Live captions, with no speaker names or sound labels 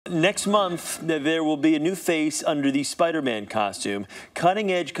Next month, there will be a new face under the Spider-Man costume.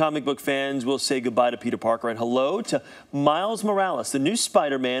 Cutting-edge comic book fans will say goodbye to Peter Parker and hello to Miles Morales, the new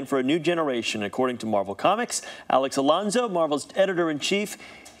Spider-Man for a new generation, according to Marvel Comics. Axel Alonso, Marvel's editor-in-chief,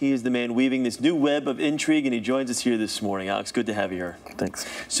 he is the man weaving this new web of intrigue, and he joins us here this morning. Alex, good to have you here. Thanks.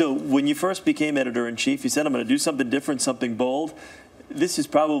 So when you first became editor-in-chief, you said, I'm going to do something different, something bold. This is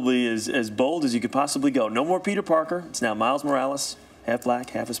probably as bold as you could possibly go. No more Peter Parker. It's now Miles Morales. Half black,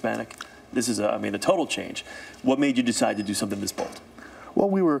 half Hispanic. This is, a total change. What made you decide to do something this bold? Well,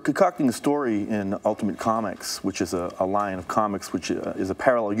 we were concocting a story in Ultimate Comics, which is a line of comics which is a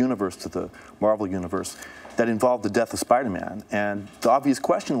parallel universe to the Marvel universe that involved the death of Spider-Man. And the obvious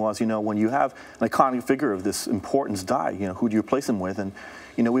question was, when you have an iconic figure of this importance die, who do you replace him with? And,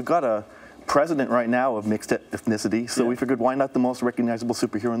 we've got a president right now of mixed ethnicity, so we figured, why not the most recognizable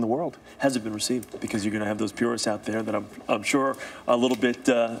superhero in the world? Has it been received? Because you're going to have those purists out there that I'm sure are a little bit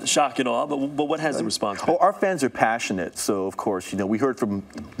shocked and awe, but what has the response been? Well, our fans are passionate, so of course, we heard from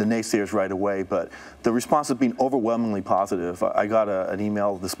the naysayers right away, but the response has been overwhelmingly positive. I got an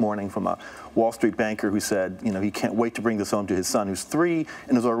email this morning from a Wall Street banker who said, he can't wait to bring this home to his son, who's 3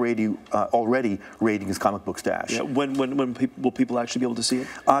 and is already raiding his comic book stash. Yeah, when will people actually be able to see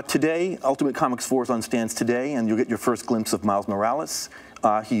it? Today, Ultimate Comics 4 is on stands today, and you'll get your first glimpse of Miles Morales.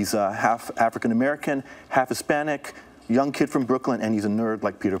 He's half African-American, half Hispanic, young kid from Brooklyn, and he's a nerd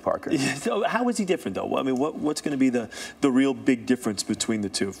like Peter Parker. So how is he different, though? I mean, what's going to be the real big difference between the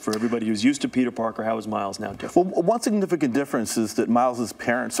two? For everybody who's used to Peter Parker, how is Miles now different? Well, one significant difference is that Miles's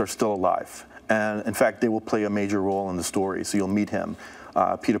parents are still alive. And in fact, they will play a major role in the story, so you'll meet him.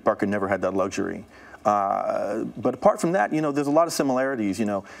 Peter Parker never had that luxury. But apart from that, there's a lot of similarities.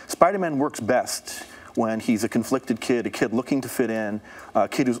 Spider-Man works best when he's a conflicted kid, a kid looking to fit in, a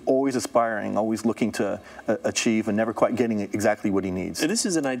kid who's always aspiring, always looking to achieve and never quite getting exactly what he needs. And this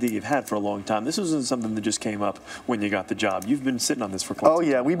is an idea you've had for a long time. This wasn't something that just came up when you got the job. You've been sitting on this for quite some time. Oh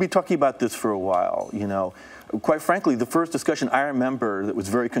yeah, we've been talking about this for a while, Quite frankly, the first discussion I remember that was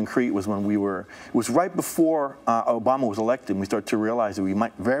very concrete was when it was right before Obama was elected, and we started to realize that we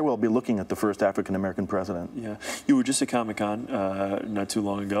might very well be looking at the first African-American president. Yeah. You were just at Comic-Con not too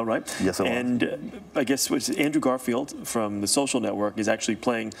long ago, right? Yes, I was. And I guess Andrew Garfield from The Social Network is actually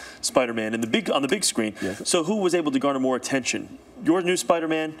playing Spider-Man on the big screen. Yes. So who was able to garner more attention? Your new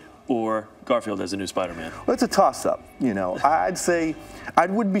Spider-Man or Garfield as a new Spider-Man? Well, it's a toss-up, I'd say I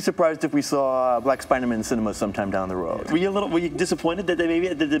wouldn't be surprised if we saw Black Spider-Man in cinema sometime down the road. Were you disappointed that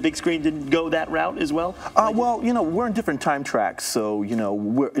that the big screen didn't go that route as well? Well, we're in different time tracks, so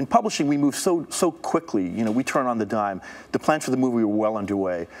in publishing we move so quickly. We turn on the dime. The plans for the movie were well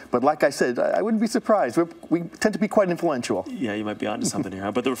underway, but like I said, I wouldn't be surprised. We tend to be quite influential. Yeah, you might be onto something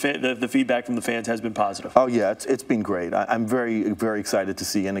here, but the feedback from the fans has been positive. Oh yeah, it's been great. I'm very excited to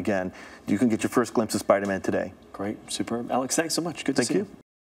see, and again, you can get your first glimpse of Spider-Man today. Great, superb. Alex, thanks so much. Good to see you.